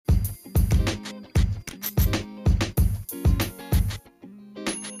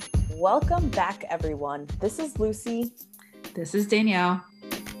Welcome back, everyone. This is Lucy. This is Danielle.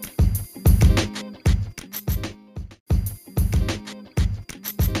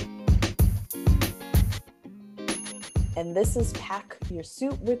 And this is Pack Your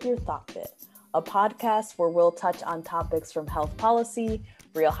Suit with Your Thought Fit, a podcast where we'll touch on topics from health policy,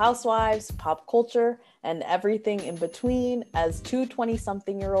 Real Housewives, pop culture, and everything in between as two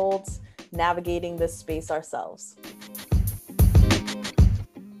 20-something-year-olds navigating this space ourselves.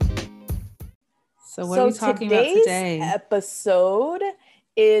 So what are we talking about today? Today's episode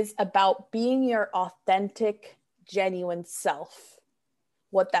is about being your authentic, genuine self.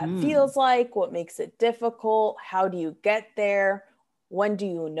 What that feels like, what makes it difficult, how do you get there, when do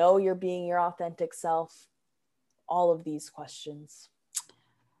you know you're being your authentic self? All of these questions.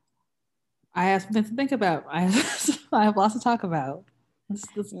 I have something to think about. I have lots to talk about.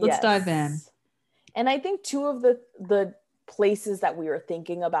 Let's dive in. And I think two of the places that we were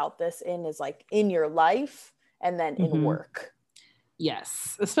thinking about this in is like in your life and then in work.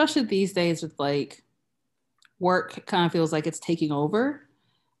 Yes, especially these days with like work kind of feels like it's taking over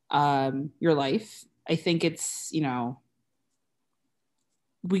your life. I think it's,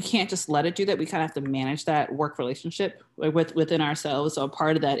 we can't just let it do that. We kind of have to manage that work relationship within ourselves. So a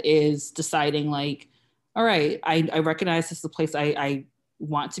part of that is deciding like, all right, I recognize this is the place I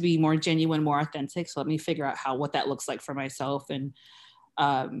want to be more genuine, more authentic. So let me figure out what that looks like for myself and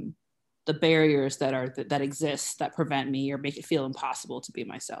the barriers that exist that prevent me or make it feel impossible to be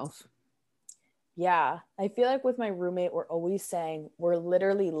myself. Yeah, I feel like with my roommate, we're always saying we're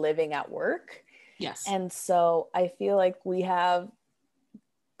literally living at work. Yes. And so I feel like we have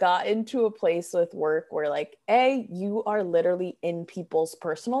got into a place with work where like, you are literally in people's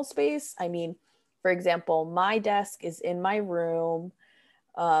personal space. I mean, for example, my desk is in my room.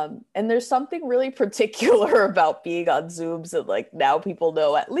 And there's something really particular about being on Zooms and like now people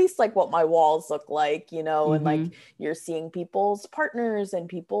know at least like what my walls look like, and like you're seeing people's partners and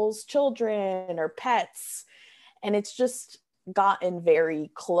people's children or pets. And it's just gotten very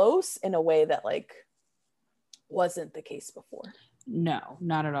close in a way that like wasn't the case before. No,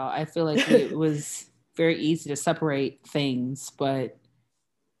 not at all. I feel like it was very easy to separate things, but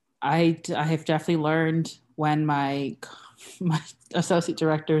I have definitely learned when my associate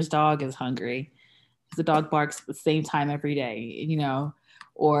director's dog is hungry, because the dog barks at the same time every day,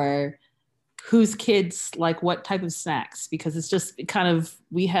 or whose kids like what type of snacks, because it's just kind of,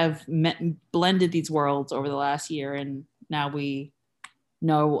 we have blended these worlds over the last year and now we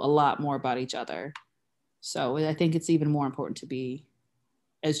know a lot more about each other. So I think it's even more important to be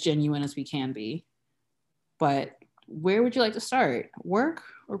as genuine as we can be. But where would you like to start? Work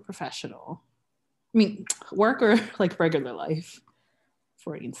or professional? I mean, work or like regular life?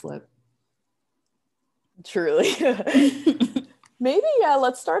 Freudian slip. Truly. Maybe,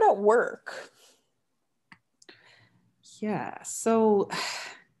 let's start at work. Yeah. So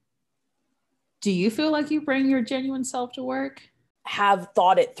do you feel like you bring your genuine self to work? Have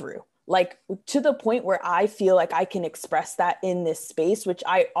thought it through, like to the point where I feel like I can express that in this space, which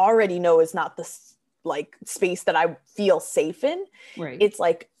I already know is not the like space that I feel safe in. Right. It's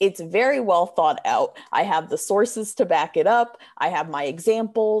like, it's very well thought out. I have the sources to back it up. I have my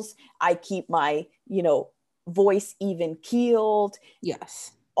examples. I keep my, voice even keeled.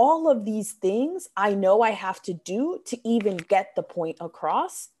 Yes. All of these things I know I have to do to even get the point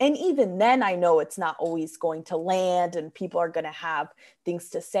across. And even then I know it's not always going to land and people are going to have things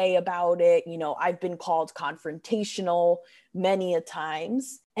to say about it. I've been called confrontational many a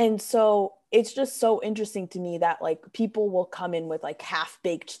times. And so it's just so interesting to me that like people will come in with like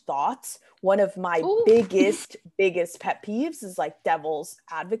half-baked thoughts. One of my biggest pet peeves is like devil's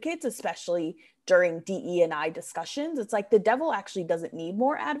advocates, especially during DE&I discussions. It's like the devil actually doesn't need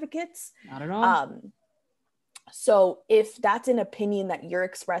more advocates. Not at all. So if that's an opinion that you're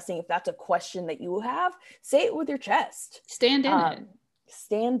expressing, if that's a question that you have, say it with your chest. Stand in it.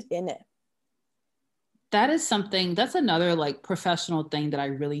 Stand in it. That's another like professional thing that I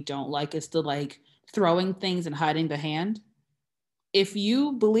really don't like, is the like throwing things and hiding the hand. If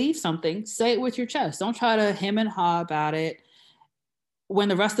you believe something, say it with your chest. Don't try to hem and haw about it. When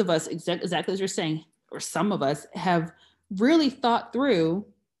the rest of us, exactly as you're saying, or some of us have really thought through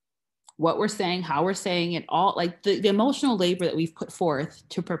what we're saying, how we're saying it, all like the emotional labor that we've put forth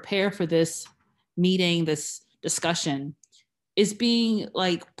to prepare for this meeting, this discussion, is being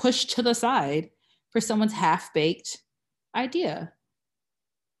like pushed to the side for someone's half-baked idea.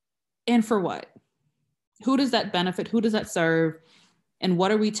 And for what? Who does that benefit? Who does that serve? And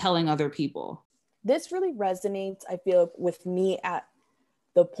what are we telling other people? This really resonates, I feel, with me at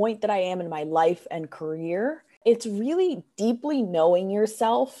the point that I am in my life and career. It's really deeply knowing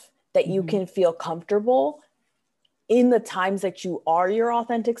yourself that you can feel comfortable in the times that you are your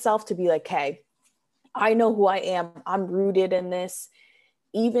authentic self to be like, hey, I know who I am. I'm rooted in this.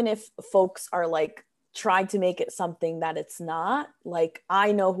 Even if folks are like trying to make it something that it's not, like,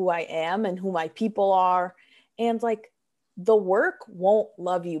 I know who I am and who my people are. And like, the work won't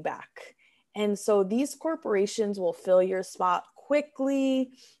love you back. And so these corporations will fill your spot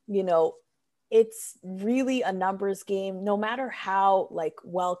quickly. You know, it's really a numbers game. No matter how like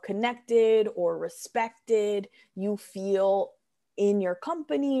well connected or respected you feel in your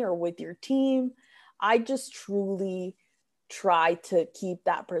company or with your team, I just truly try to keep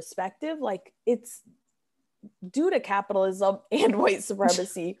that perspective. Like, it's due to capitalism and white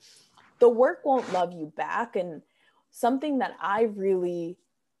supremacy, the work won't love you back. And something that I really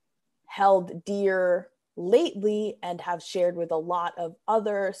held dear lately and have shared with a lot of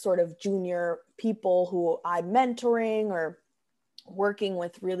other sort of junior people who I'm mentoring or working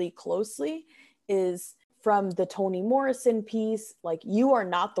with really closely is from the Toni Morrison piece, like, you are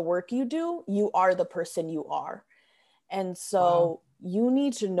not the work you do, you are the person you are. And so you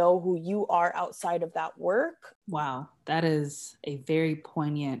need to know who you are outside of that work. Wow, that is a very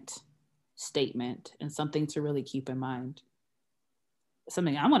poignant statement and something to really keep in mind.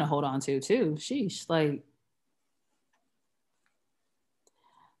 Something I'm going to hold on to too. Sheesh, like,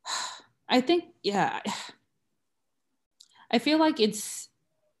 I think, yeah, I feel like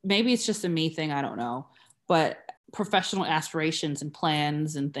maybe it's just a me thing, I don't know, but professional aspirations and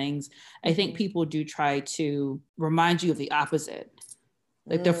plans and things, I think people do try to remind you of the opposite.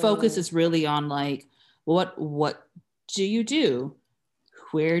 Like, their focus is really on like, what do you do?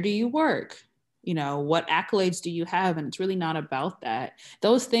 Where do you work? You know, what accolades do you have? And it's really not about that.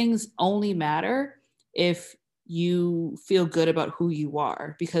 Those things only matter if you feel good about who you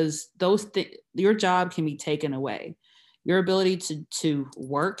are, because your job can be taken away. Your ability to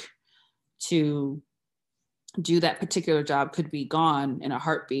work, to do that particular job could be gone in a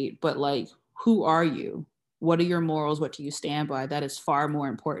heartbeat. But like, who are you? What are your morals? What do you stand by? That is far more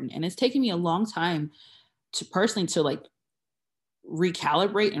important. And it's taken me a long time to personally to like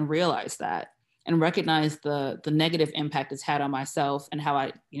recalibrate and realize that, and recognize the negative impact it's had on myself and how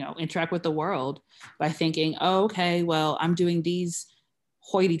I, interact with the world, by thinking, oh, okay, well, I'm doing these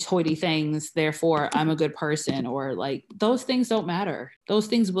hoity-toity things, therefore I'm a good person. Or like, those things don't matter. Those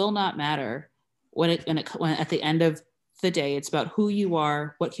things will not matter when at the end of the day, it's about who you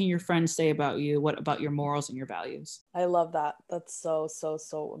are. What can your friends say about you? What about your morals and your values? I love that. That's so, so,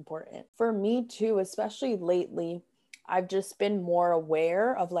 so important. For me too, especially lately, I've just been more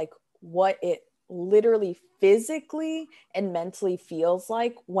aware of like what it literally physically and mentally feels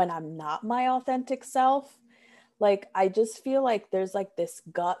like when I'm not my authentic self. Like, I just feel like there's like this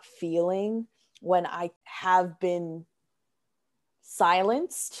gut feeling when I have been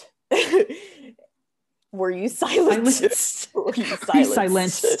silenced. Were you silenced? Were you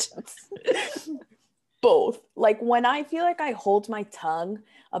silenced? Both. Like, when I feel like I hold my tongue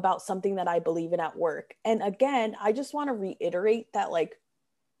about something that I believe in at work. And again, I just want to reiterate that, like,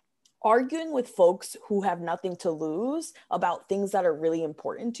 arguing with folks who have nothing to lose about things that are really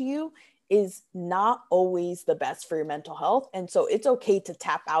important to you is not always the best for your mental health. And so it's okay to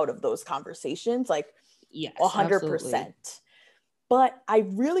tap out of those conversations, like, yes, 100%. Absolutely. But I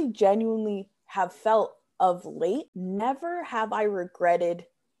really genuinely have felt of late, never have I regretted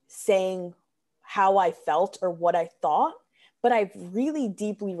saying how I felt or what I thought, but I've really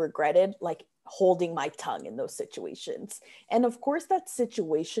deeply regretted like holding my tongue in those situations. And of course that's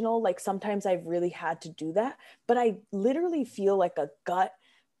situational. Like, sometimes I've really had to do that, but I literally feel like a gut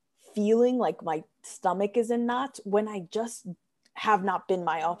feeling, like my stomach is in knots when I just have not been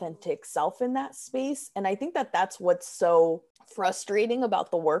my authentic self in that space. And I think that that's what's so frustrating about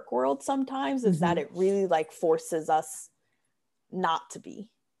the work world sometimes, is that it really like forces us not to be.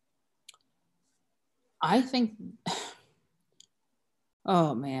 I think,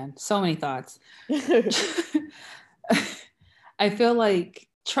 oh man, so many thoughts. I feel like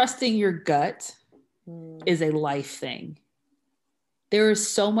trusting your gut is a life thing. There is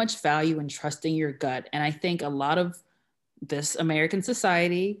so much value in trusting your gut. And I think a lot of this American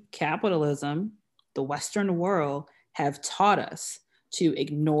society, capitalism, the Western world have taught us to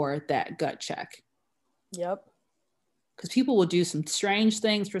ignore that gut check. Yep. Because people will do some strange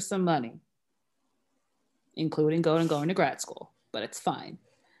things for some money, including going to grad school, but it's fine.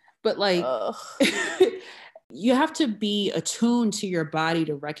 But like, you have to be attuned to your body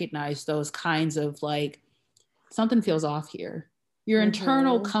to recognize those kinds of like, something feels off here. Your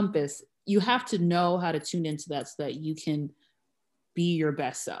internal compass, you have to know how to tune into that so that you can be your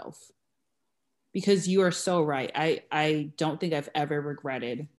best self. because you are so right. I don't think I've ever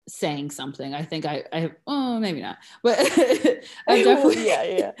regretted saying something. I think I oh, maybe not, but I've definitely,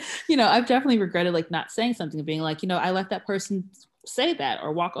 yeah. I've definitely regretted like not saying something, being like, I let that person say that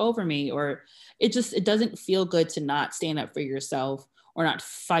or walk over me, or it doesn't feel good to not stand up for yourself or not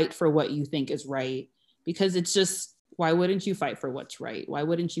fight for what you think is right, because it's just, why wouldn't you fight for what's right? Why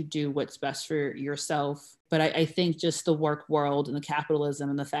wouldn't you do what's best for yourself? But I think just the work world and the capitalism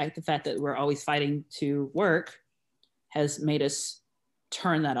and the fact that we're always fighting to work has made us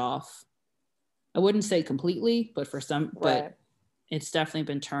turn that off. I wouldn't say completely, but for some, but it's definitely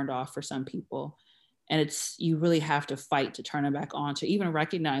been turned off for some people. And you really have to fight to turn it back on, to even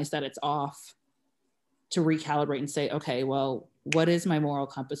recognize that it's off, to recalibrate and say, okay, well, what is my moral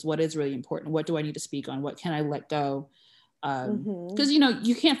compass? What is really important? What do I need to speak on? What can I let go? Because,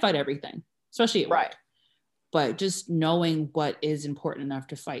 you can't fight everything, especially at work. But just knowing what is important enough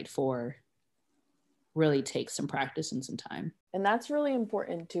to fight for really takes some practice and some time. And that's really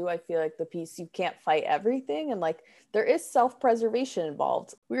important too. I feel like the piece, you can't fight everything. And like, there is self-preservation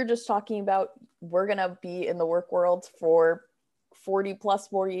involved. We were just talking about, we're going to be in the work world for 40 plus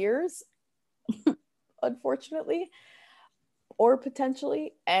more years, unfortunately, or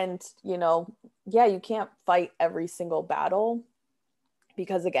potentially. And, you can't fight every single battle,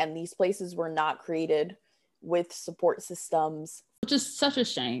 because again, these places were not created with support systems. Which is such a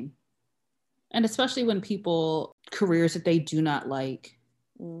shame. And especially when people, careers that they do not like,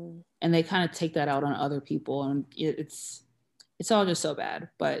 and they kind of take that out on other people, and it's all just so bad.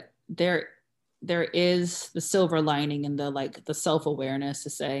 But there is the silver lining and the self-awareness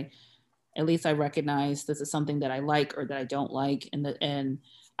to say, at least I recognize this is something that I like or that I don't like, and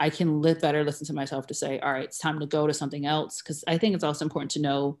I can better listen to myself to say, all right, it's time to go to something else. Because I think it's also important to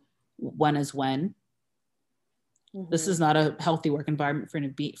know when is when. This is not a healthy work environment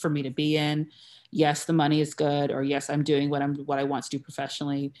for me to be in. Yes, the money is good, or yes, I'm doing what I want to do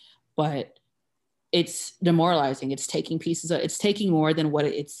professionally, but it's demoralizing. It's taking it's taking more than what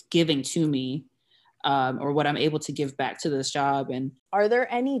it's giving to me, or what I'm able to give back to this job. And are there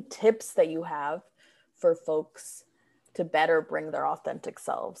any tips that you have for folks to better bring their authentic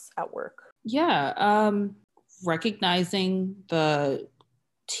selves at work? Yeah, recognizing the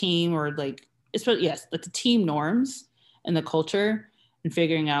team, or especially, the team norms and the culture, and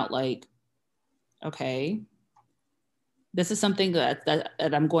figuring out okay, this is something that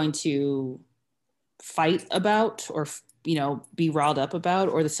I'm going to fight about, or be riled up about,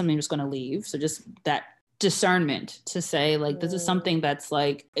 or there's something I'm just going to leave. So just that discernment to say, this is something that's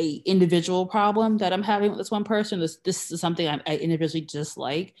a individual problem that I'm having with this one person. This is something I individually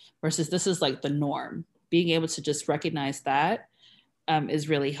dislike, versus this is the norm. Being able to just recognize that is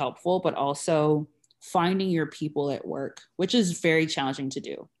really helpful, but also finding your people at work, which is very challenging to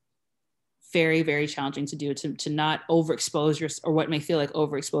do. Very, very challenging to do, to not overexpose or what may feel like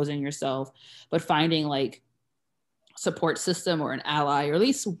overexposing yourself, but finding support system or an ally, or at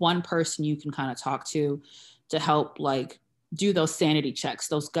least one person you can kind of talk to help do those sanity checks,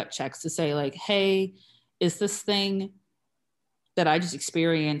 those gut checks, to say hey, is this thing that I just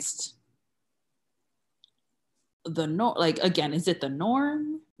experienced the norm? Again, is it the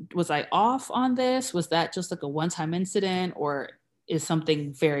norm? Was I off on this? Was that just a one-time incident, or is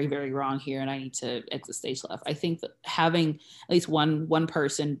something very, very wrong here and I need to exit stage left? I think that having at least one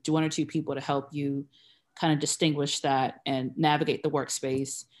person, one or two people to help you kind of distinguish that and navigate the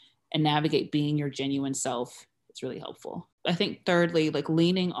workspace and navigate being your genuine self is really helpful. I think thirdly,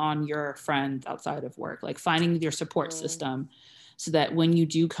 leaning on your friends outside of work, finding your support system, so that when you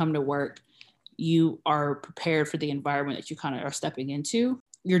do come to work, you are prepared for the environment that you kind of are stepping into.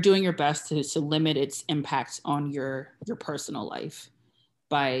 You're doing your best to limit its impact on your personal life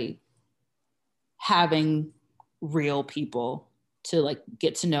by having real people to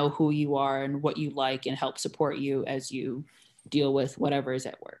get to know who you are and what you like, and help support you as you deal with whatever is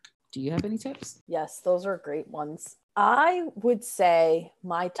at work. Do you have any tips? Yes, those are great ones. I would say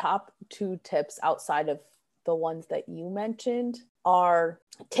my top 2 tips, outside of the ones that you mentioned, are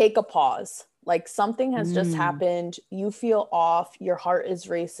take a pause. Something has just happened, you feel off, your heart is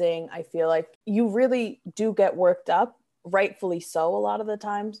racing. I feel like you really do get worked up, rightfully so, a lot of the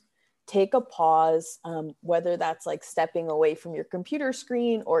times. Take a pause, whether that's stepping away from your computer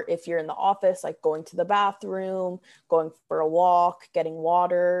screen, or if you're in the office, going to the bathroom, going for a walk, getting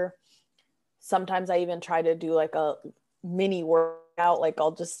water. Sometimes I even try to do a mini workout,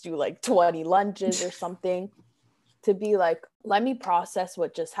 I'll just do 20 lunges or something, to be let me process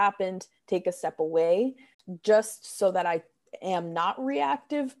what just happened, take a step away, just so that I am not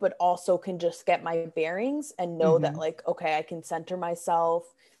reactive, but also can just get my bearings and know that okay, I can center myself.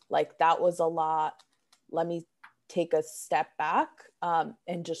 like that was a lot. Let me take a step back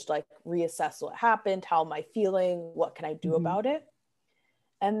and just like reassess what happened. How am I feeling? What can I do about it?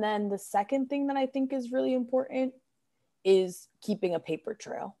 And then the second thing that I think is really important is keeping a paper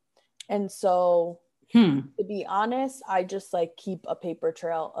trail. And so to be honest, I just like keep a paper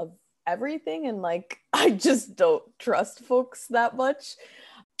trail of everything. And like, I just don't trust folks that much.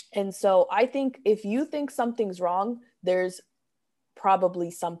 And so I think if you think something's wrong, there's probably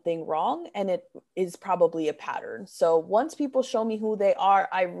something wrong, and it is probably a pattern. So once people show me who they are,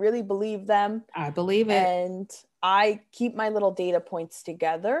 I really believe them. I believe it. And I keep my little data points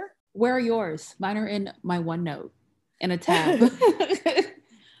together. Where are yours? Mine are in my OneNote in a tab.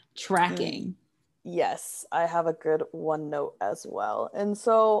 Tracking. Yes, I have a good OneNote as well. And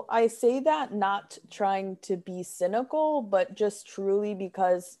so I say that not trying to be cynical, but just truly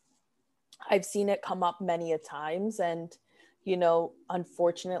because I've seen it come up many a times. And, you know,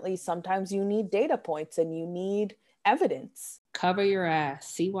 unfortunately, sometimes you need data points and you need evidence. Cover your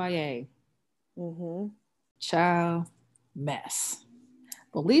ass. CYA. Child, mess.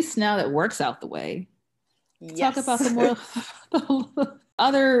 But at least now that work's out the way, talk about the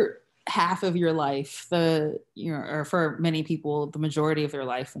other half of your life, or for many people, the majority of their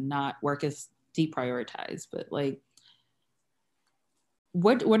life, and not work is deprioritized. But like,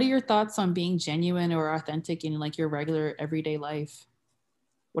 what are your thoughts on being genuine or authentic in like your regular everyday life?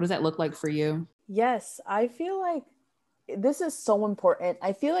 What does that look like for you? Yes, I feel like this is so important.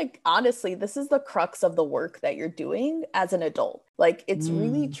 I feel like, honestly, this is the crux of the work that you're doing as an adult. Like, it's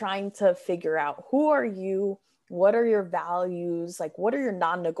really trying to figure out, who are you? What are your values? Like, what are your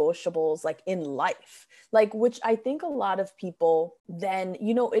non-negotiables, like in life? Like, which I think a lot of people then,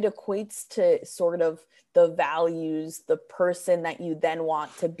 you know, it equates to sort of the values, the person that you then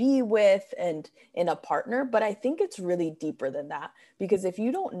want to be with and in a partner. But I think it's really deeper than that, because if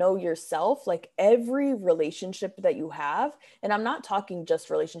you don't know yourself, like every relationship that you have, and I'm not talking just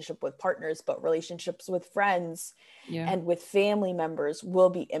relationship with partners, but relationships with friends and with family members will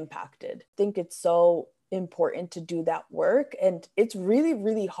be impacted. I think it's so important to do that work. And it's really,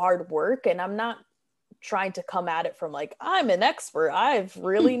 really hard work. And I'm not trying to come at it from like, I'm an expert, I've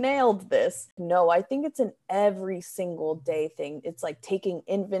really nailed this. No, I think it's an every single day thing. It's like taking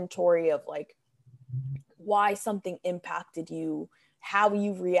inventory of like why something impacted you, how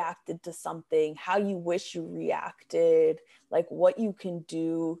you reacted to something, how you wish you reacted, like what you can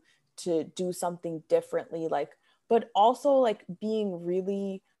do to do something differently, like, but also like being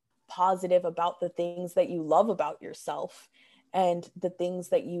really positive about the things that you love about yourself and the things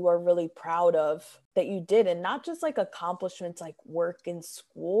that you are really proud of that you did. And not just like accomplishments like work and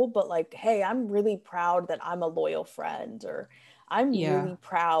school, but like, hey, I'm really proud that I'm a loyal friend, or I'm really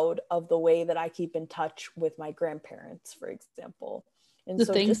proud of the way that I keep in touch with my grandparents, for example. And the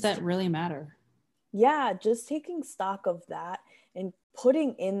so things that really matter. Yeah, just taking stock of that and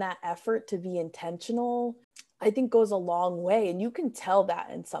putting in that effort to be intentional, I think goes a long way. And you can tell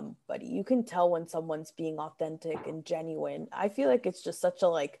that in somebody. You can tell when someone's being authentic and genuine. I feel like it's just such a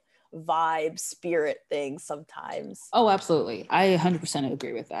like vibe, spirit thing sometimes. Oh, absolutely. I 100%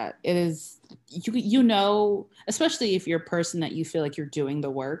 agree with that. It is, you know, especially if you're a person that you feel like you're doing the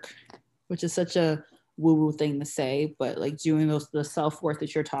work, which is such a woo-woo thing to say, but like doing the self-worth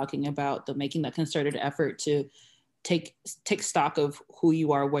that you're talking about, the making that concerted effort to take stock of who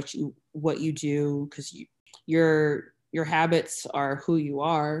you are, what you do, because your habits are who you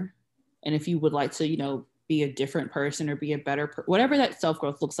are. And if you would like to, you know, be a different person or be a better whatever that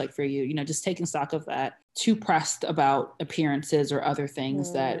self-growth looks like for you, you know, just taking stock of that. Too pressed about appearances or other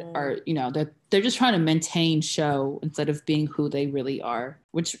things that are, you know, that they're just trying to maintain show instead of being who they really are,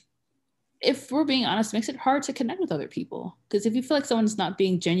 which, if we're being honest, makes it hard to connect with other people. Because if you feel like someone's not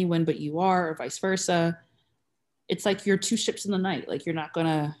being genuine but you are, or vice versa, it's like you're two ships in the night. Like you're not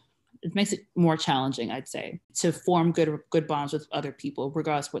gonna, it makes it more challenging, I'd say, to form good bonds with other people,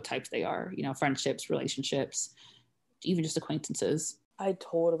 regardless of what types they are, you know, friendships, relationships, even just acquaintances. I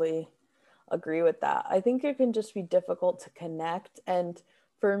totally agree with that. I think it can just be difficult to connect. And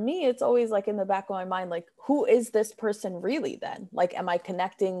for me, it's always like in the back of my mind, like, who is this person really then? Like, am I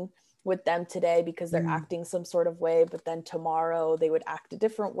connecting with them today because they're acting some sort of way, but then tomorrow they would act a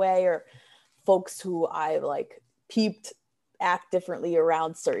different way? Or folks who I like peeped act differently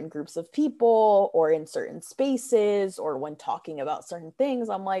around certain groups of people or in certain spaces or when talking about certain things.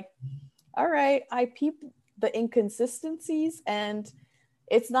 I'm like, all right, I peep the inconsistencies and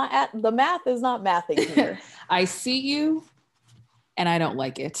it's not the math is not mathing here. I see you and I don't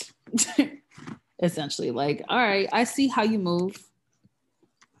like it. Essentially, like, all right, I see how you move.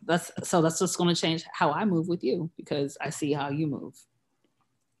 That's just going to change how I move with you because I see how you move.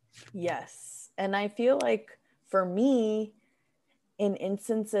 Yes. And I feel like for me, in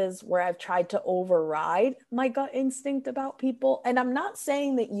instances where I've tried to override my gut instinct about people, and I'm not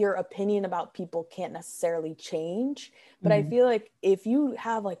saying that your opinion about people can't necessarily change, but I Mm-hmm. feel like if you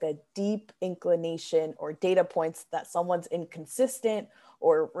have like a deep inclination or data points that someone's inconsistent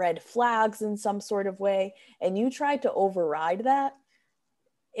or red flags in some sort of way, and you try to override that,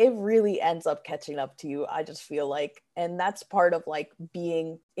 it really ends up catching up to you, I just feel like. And that's part of like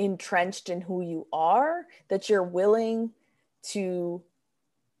being entrenched in who you are, that you're willing to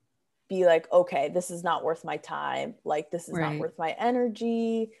be like, okay, this is not worth my time, like this is not Right. worth my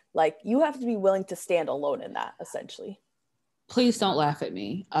energy. Like you have to be willing to stand alone in that, essentially. Please don't laugh at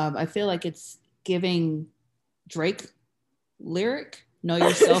me. I feel like it's giving Drake lyric, know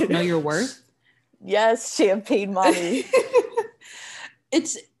yourself, know your worth. Yes, champagne mommy.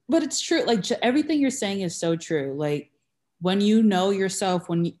 It's, but it's true. Like everything you're saying is so true. Like when you know yourself,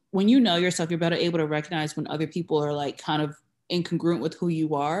 when you know yourself, you're better able to recognize when other people are like kind of incongruent with who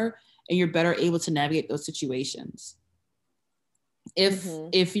you are, and you're better able to navigate those situations.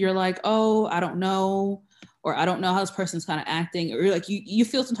 If you're like, oh, I don't know, or I don't know how this person's kind of acting, or like you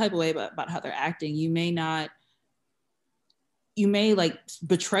feel some type of way about how they're acting, you may like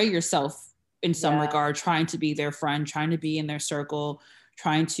betray yourself in some regard, trying to be their friend, trying to be in their circle,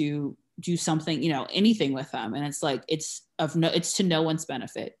 trying to do something, anything with them. And it's like, it's to no one's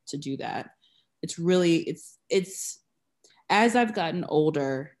benefit to do that. It's really, it's as I've gotten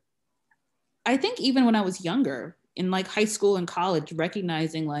older, I think even when I was younger in like high school and college,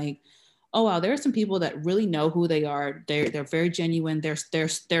 recognizing like, oh wow, there are some people that really know who they are. They're very genuine. They're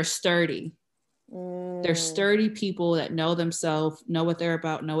sturdy. They're sturdy people that know themselves, know what they're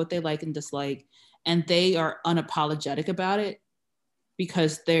about, know what they like and dislike, and they are unapologetic about it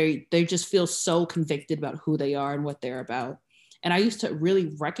because they just feel so convicted about who they are and what they're about. And I used to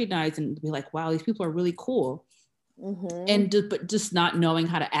really recognize and be like, wow, these people are really cool. And but just not knowing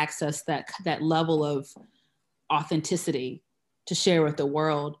how to access that level of authenticity to share with the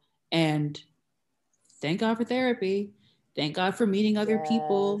world. And thank God for therapy. Thank God for meeting other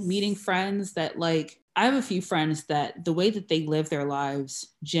people, meeting friends that like, I have a few friends that the way that they live their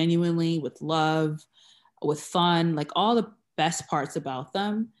lives genuinely with love, with fun, like all the best parts about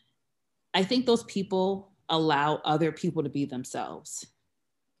them. I think those people allow other people to be themselves.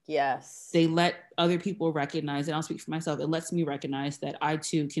 Yes. They let other people recognize, and I'll speak for myself, it lets me recognize that I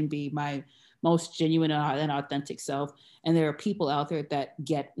too can be my most genuine and authentic self. And there are people out there that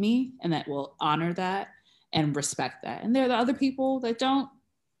get me and that will honor that and respect that. And there are the other people that don't,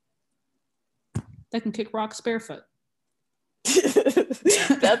 that can kick rocks barefoot.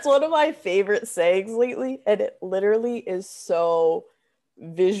 That's one of my favorite sayings lately, and it literally is so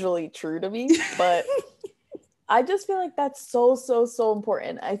visually true to me, but I just feel like that's so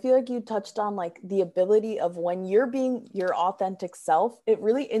important. I feel like you touched on like the ability of when you're being your authentic self, it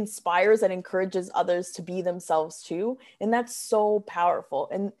really inspires and encourages others to be themselves too, and that's so powerful.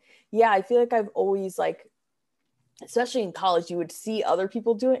 And yeah, I feel like I've always like, especially in college, you would see other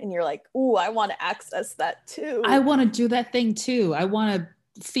people do it and you're like, ooh, I want to access that too. I want to do that thing too. I want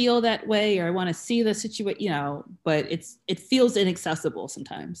to feel that way, or I want to see the situation, but it feels inaccessible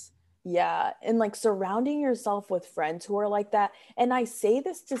sometimes. Yeah. And like surrounding yourself with friends who are like that. And I say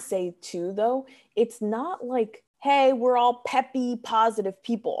this to say too, though, it's not like, hey, we're all peppy, positive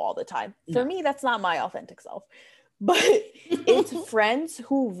people all the time. For me, that's not my authentic self. But it's friends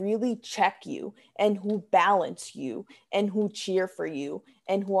who really check you and who balance you and who cheer for you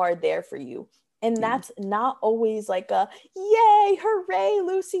and who are there for you. And that's not always like a, yay, hooray,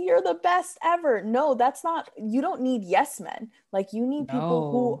 Lucy, you're the best ever. No, that's not, you don't need yes men. Like you need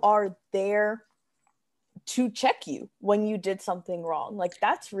people who are there to check you when you did something wrong. Like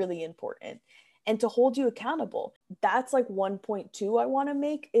that's really important. And to hold you accountable. That's like 1.2 I want to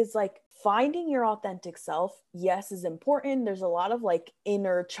make is like finding your authentic self. Yes, is important. There's a lot of like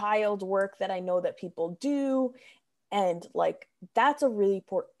inner child work that I know that people do. And like that's a really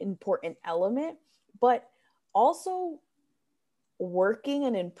important element. But also working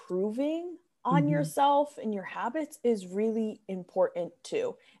and improving on yourself and your habits is really important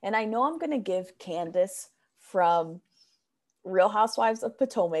too. And I know I'm going to give Candace from Real Housewives of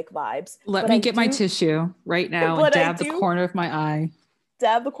Potomac vibes. Let me get my tissue right now and dab the corner of my eye.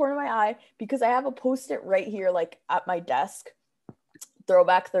 Dab the corner of my eye because I have a Post-it right here, like at my desk.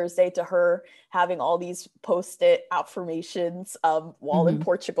 Throwback Thursday to her having all these Post-it affirmations while in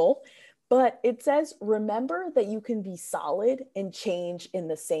Portugal. But it says, remember that you can be solid and change in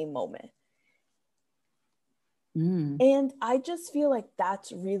the same moment. And I just feel like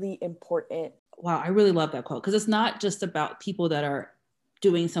that's really important. Wow, I really love that quote because it's not just about people that are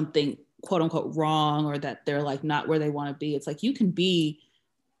doing something quote unquote wrong, or that they're like not where they want to be. It's like you can be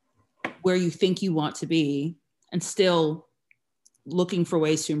where you think you want to be and still looking for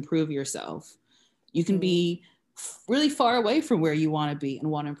ways to improve yourself. You can be really far away from where you want to be and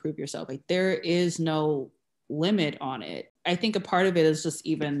want to improve yourself. Like there is no limit on it. I think a part of it is just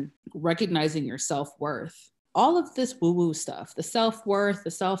even recognizing your self-worth. All of this woo-woo stuff, the self-worth,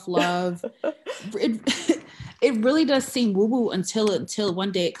 the self-love, it really does seem woo-woo until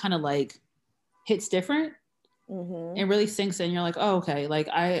one day it kind of like hits different and really sinks in. You're like, oh, okay, like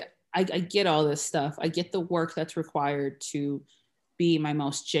I get all this stuff. I get the work that's required to be my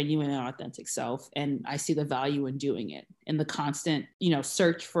most genuine and authentic self. And I see the value in doing it, and the constant,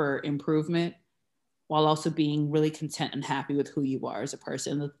 search for improvement, while also being really content and happy with who you are as a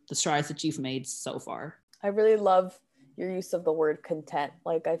person, the strides that you've made so far. I really love your use of the word content.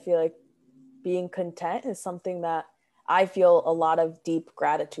 Like, I feel like being content is something that I feel a lot of deep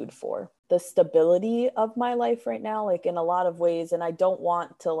gratitude for. The stability of my life right now, like in a lot of ways. And I don't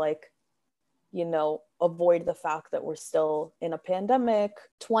want to avoid the fact that we're still in a pandemic.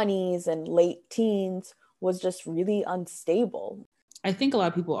 20s and late teens was just really unstable. I think a lot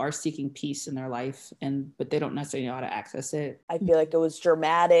of people are seeking peace in their life, but they don't necessarily know how to access it. I feel like it was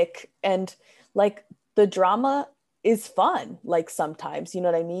dramatic, and like the drama is fun. Like sometimes, you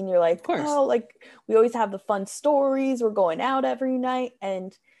know what I mean? You're like, of course. Oh, like we always have the fun stories. We're going out every night.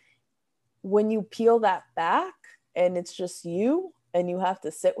 And when you peel that back and it's just you and you have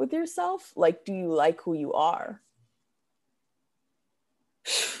to sit with yourself, like, do you like who you are?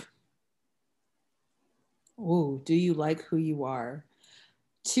 Oh, do you like who you are?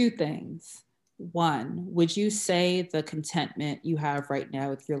 Two things. One, would you say the contentment you have right now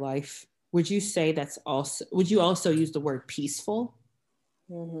with your life, would you also use the word peaceful?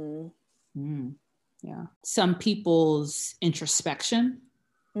 Yeah. Some people's introspection,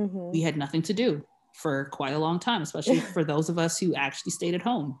 we had nothing to do for quite a long time, especially for those of us who actually stayed at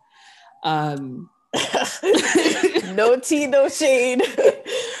home. No tea, no shade.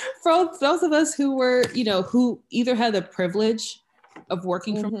 For those of us who were, who either had the privilege of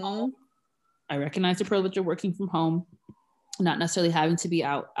working from home, I recognize the privilege of working from home, not necessarily having to be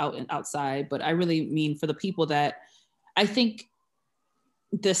out and outside, but I really mean for the people that I think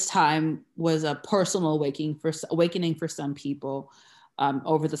this time was a personal awakening for some people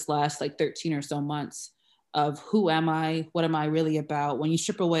over this last 13 or so months of who am I? What am I really about? When you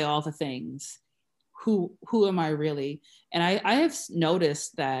strip away all the things, who am I really? And I have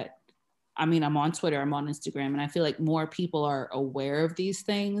noticed that, I'm on Twitter, I'm on Instagram, and I feel like more people are aware of these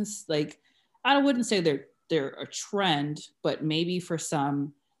things. Like, I wouldn't say they're a trend, but maybe for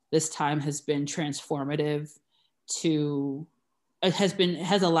some, this time has been transformative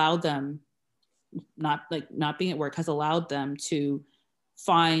has allowed them, not being at work, has allowed them to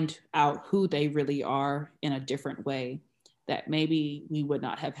find out who they really are in a different way that maybe we would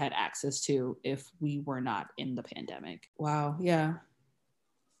not have had access to if we were not in the pandemic. Wow. Yeah.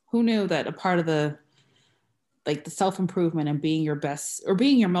 Who knew that a part of the self-improvement and being your best or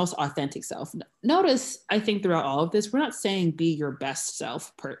being your most authentic self. Notice, I think throughout all of this, we're not saying be your best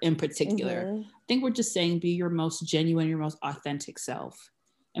self in particular. I think we're just saying be your most genuine, your most authentic self,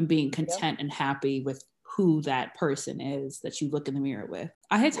 and being content and happy with who that person is that you look in the mirror with.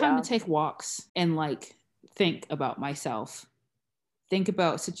 I had time to take walks and think about myself, think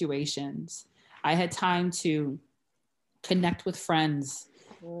about situations. I had time to connect with friends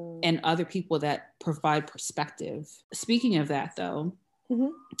and other people that provide perspective. Speaking of that, though,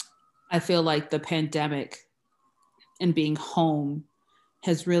 I feel like the pandemic and being home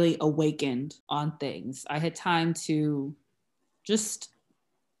has really awakened on things. I had time to just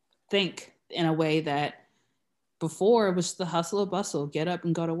think in a way that before it was the hustle and bustle, get up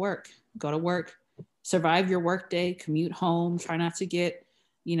and go to work, survive your workday, commute home, try not to get,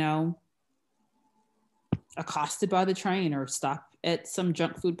 accosted by the train or stop at some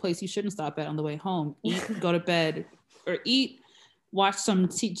junk food place you shouldn't stop at on the way home, eat, go to bed, or watch some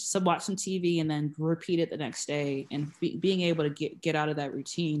TV and then repeat it the next day. And being able to get out of that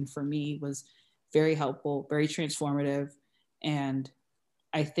routine for me was very helpful, very transformative. And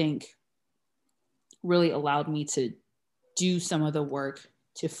I think really allowed me to do some of the work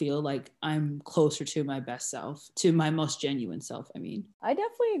to feel like I'm closer to my best self, to my most genuine self. I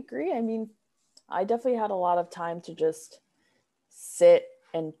definitely agree. I definitely had a lot of time to just sit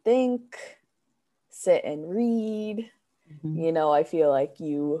and think, sit and read. I feel like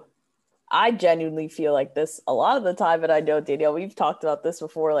I genuinely feel like this a lot of the time, and I know, Danielle, we've talked about this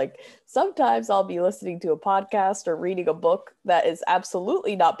before. Like sometimes I'll be listening to a podcast or reading a book that is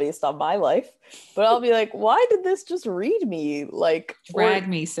absolutely not based on my life, but I'll be like, why did this just read me? Like, Drag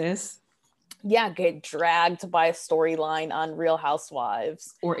me, sis. Yeah, get dragged by a storyline on Real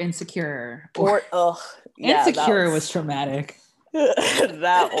Housewives. Or Insecure. Or yeah, Insecure was traumatic.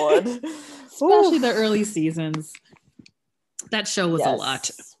 That one. Especially the early seasons. That show was a lot.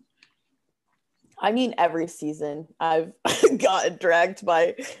 I mean, every season I've gotten dragged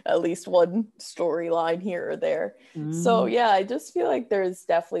by at least one storyline here or there. So yeah, I just feel like there's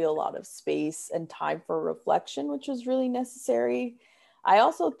definitely a lot of space and time for reflection, which is really necessary. I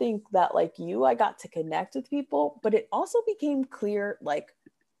also think that like you, I got to connect with people, but it also became clear like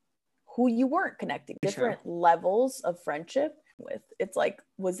who you weren't connecting, different levels of friendship with. It's like,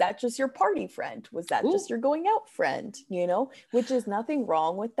 was that just your party friend? Was that just your going out friend? You know, which is nothing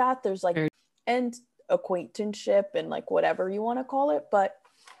wrong with that. There's like, and acquaintanceship and like whatever you want to call it, but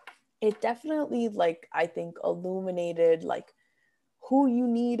it definitely like, I think illuminated like who you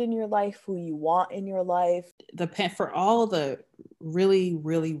need in your life, who you want in your life. For all the really,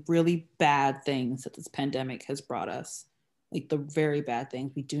 really, really bad things that this pandemic has brought us, like the very bad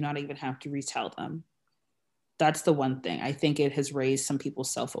things, we do not even have to retell them. That's the one thing. I think it has raised some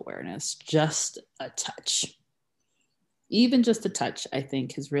people's self-awareness, just a touch. Even just a touch, I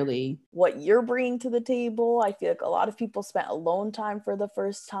think, is really what you're bringing to the table. I feel like a lot of people spent alone time for the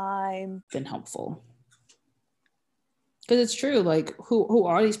first time. Been helpful. Because it's true, like who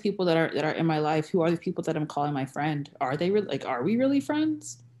are these people that are in my life? Who are these people that I'm calling my friend? Are they like, are we really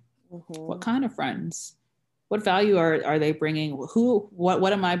friends? What kind of friends? What value are they bringing?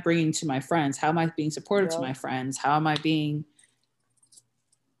 What am I bringing to my friends? How am I being supportive to my friends? How am I being,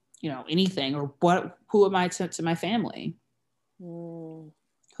 anything? Or who am I to my family? Who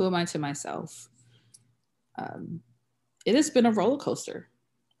am I to myself? It has been a roller coaster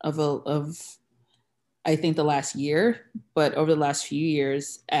of I think the last year, but over the last few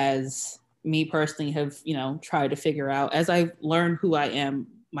years, as me personally have, tried to figure out, as I've learned who I am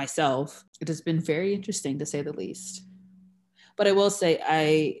myself, it has been very interesting to say the least. But I will say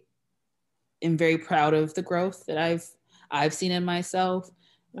I am very proud of the growth that I've seen in myself.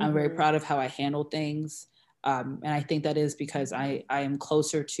 I'm very proud of how I handle things. And I think that is because I am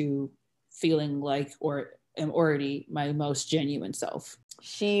closer to feeling like, or am already my most genuine self.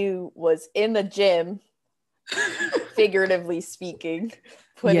 She was in the gym, figuratively speaking,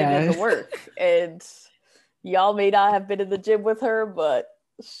 putting in the work. And y'all may not have been in the gym with her, but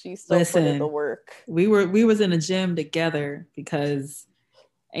she still put in the work. We was in a gym together because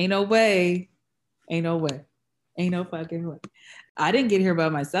ain't no fucking way. I didn't get here by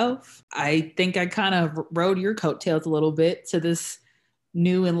myself. I think I kind of rode your coattails a little bit to this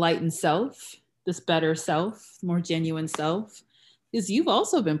new enlightened self, this better self, more genuine self. Because you've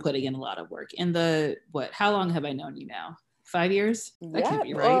also been putting in a lot of work in how long have I known you now? 5 years? That can't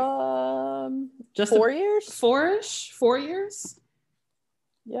be right. Just 4 years? 4 years?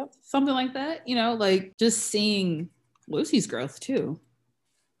 Yep. Something like that. Like just seeing Lucy's growth too.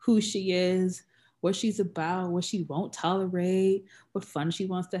 Who she is, what she's about, what she won't tolerate, what fun she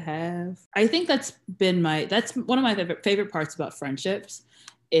wants to have. I think that's one of my favorite parts about friendships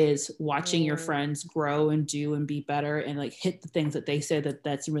is watching your friends grow and do and be better and like hit the things that they say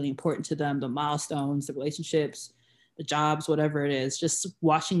that's really important to them, the milestones, the relationships, the jobs, whatever it is, just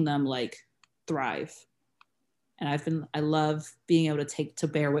watching them like thrive. And I love being able to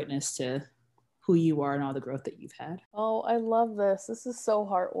bear witness to who you are and all the growth that you've had. Oh, I love this. This is so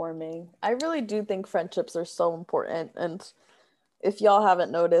heartwarming. I really do think friendships are so important. And if y'all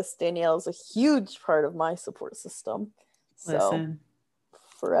haven't noticed, Danielle is a huge part of my support system. So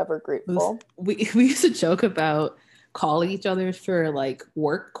forever grateful. We used to joke about calling each other for like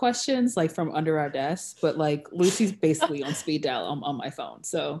work questions, like from under our desks, but like Lucy's basically on speed dial on my phone.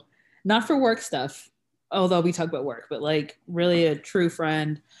 So not for work stuff, although we talk about work, but like really a true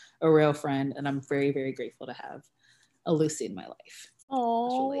friend, a real friend. And I'm very, very grateful to have a Lucy in my life.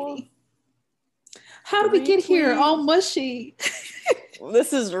 Oh, lady. How did we get here? All mushy.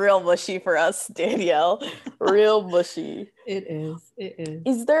 This is real mushy for us, Danielle. Real mushy. It is.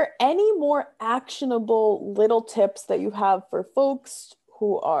 Is there any more actionable little tips that you have for folks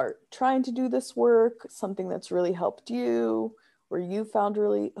who are trying to do this work? Something that's really helped you or you found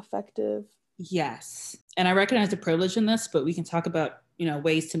really effective? Yes. And I recognize the privilege in this, but we can talk about,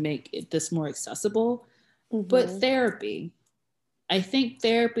 ways to make this more accessible. But therapy. I think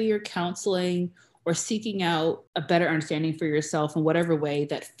therapy or counseling or seeking out a better understanding for yourself in whatever way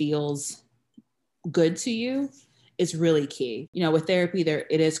that feels good to you is really key. You know, with therapy,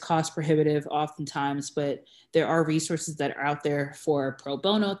 it is cost prohibitive oftentimes, but there are resources that are out there for pro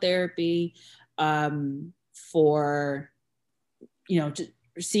bono therapy, for, you know, just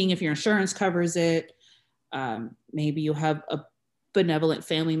seeing if your insurance covers it. Maybe you have a benevolent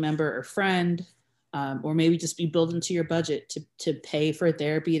family member or friend, or maybe just be built into your budget to pay for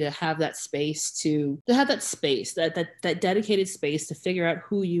therapy, to have that space, that dedicated space to figure out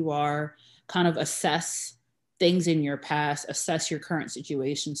who you are, kind of assess things in your past, assess your current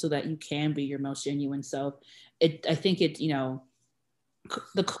situation so that you can be your most genuine self. I think it, you know,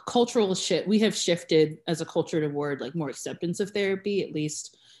 the cultural shift, we have shifted as a culture toward like more acceptance of therapy, at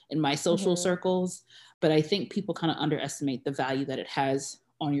least in my social circles. But I think people kind of underestimate the value that it has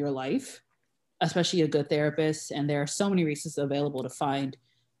on your life, especially a good therapist. And there are so many resources available to find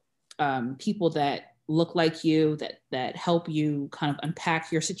people that look like you, that help you kind of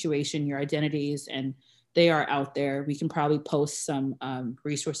unpack your situation, your identities, and they are out there. We can probably post some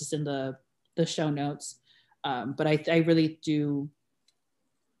resources in the show notes. But I really do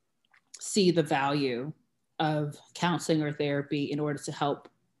see the value of counseling or therapy in order to help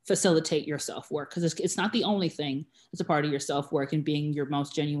facilitate your self-work, because it's not the only thing that's a part of your self-work and being your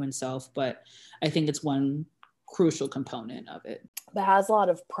most genuine self, but I think it's one crucial component of it. It has a lot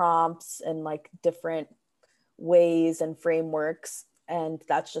of prompts and like different ways and frameworks, and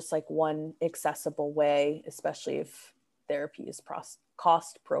that's just like one accessible way, especially if therapy is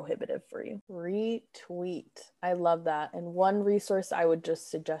cost prohibitive for you. Retweet. I love that. And one resource I would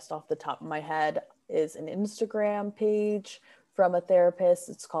just suggest off the top of my head is an Instagram page from a therapist.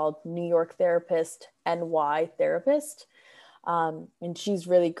 It's called New York Therapist, NY Therapist. And she's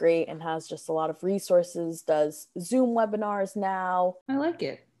really great and has just a lot of resources, does Zoom webinars now. I like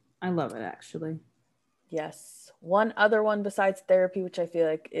it. I love it, actually. Yes. One other one besides therapy, which I feel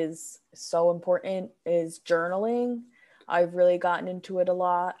like is so important, is journaling. I've really gotten into it a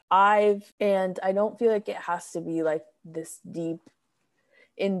lot. And I don't feel like it has to be like this deep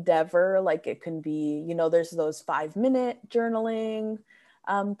endeavor. Like it can be, you know, there's those 5-minute journaling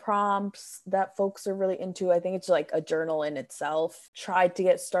prompts that folks are really into. I think it's like a journal in itself. Tried to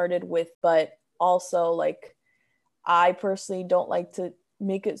get started with, but also like I personally don't like to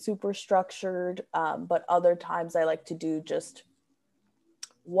make it super structured, but other times I like to do just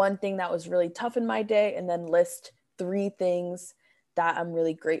one thing that was really tough in my day and then list 3 things that I'm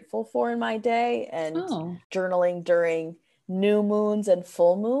really grateful for in my day, and journaling during new moons and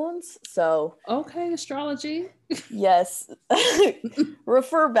full moons. So okay, astrology. Yes.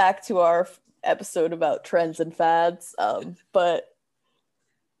 Refer back to our episode about trends and fads, but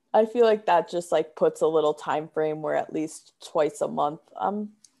I feel like that just like puts a little time frame where at least twice a month I'm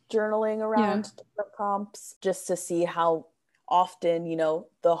journaling around different prompts, just to see how often, you know,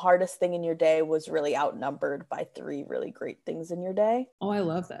 the hardest thing in your day was really outnumbered by 3 really great things in your day. Oh, I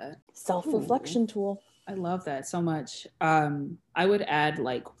love that. Self-reflection tool. I love that so much. I would add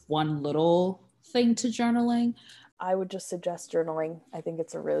like one little thing to journaling. I would just suggest journaling. I think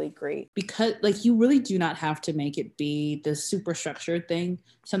it's a really great, because like you really do not have to make it be this super structured thing.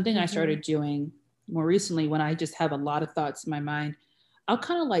 Something I started doing more recently when I just have a lot of thoughts in my mind, I'll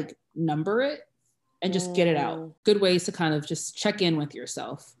kind of like number it and just get it out. Good ways to kind of just check in with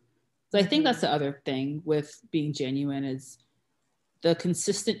yourself. So I think that's the other thing with being genuine, is the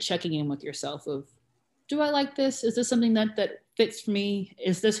consistent checking in with yourself of, do I like this? Is this something that fits for me?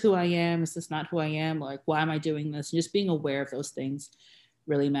 Is this who I am? Is this not who I am? Like, why am I doing this? And just being aware of those things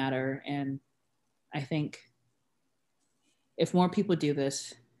really matter. And I think if more people do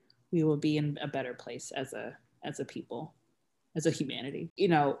this, we will be in a better place as a people, as a humanity. You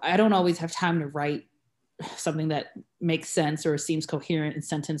know, I don't always have time to write something that makes sense or seems coherent in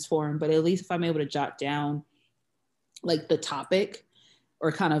sentence form, but at least if I'm able to jot down like the topic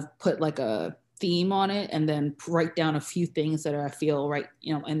or kind of put like a theme on it and then write down a few things that I feel right,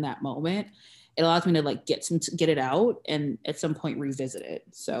 you know, in that moment, it allows me to like get it out and at some point revisit it.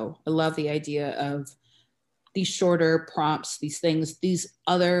 So I love the idea of these shorter prompts, these things, these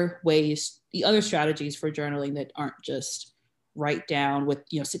other ways, the other strategies for journaling that aren't just write down with,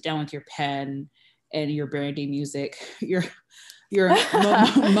 you know, sit down with your pen and your Brandy music, your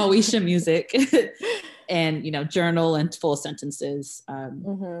Moesha music and, you know, journal and full sentences.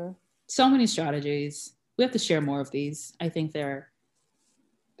 So many strategies. We have to share more of these. I think they're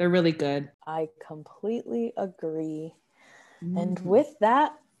really good. I completely agree. And with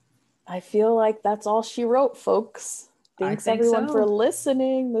that, I feel like that's all she wrote, folks. Thanks everyone for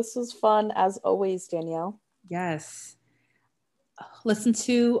listening. This was fun as always, Danielle. Yes. Listen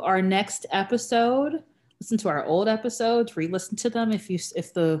to our next episode. Listen to our old episodes. Re-listen to them if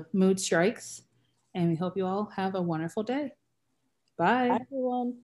the mood strikes. And we hope you all have a wonderful day. Bye. Bye, everyone.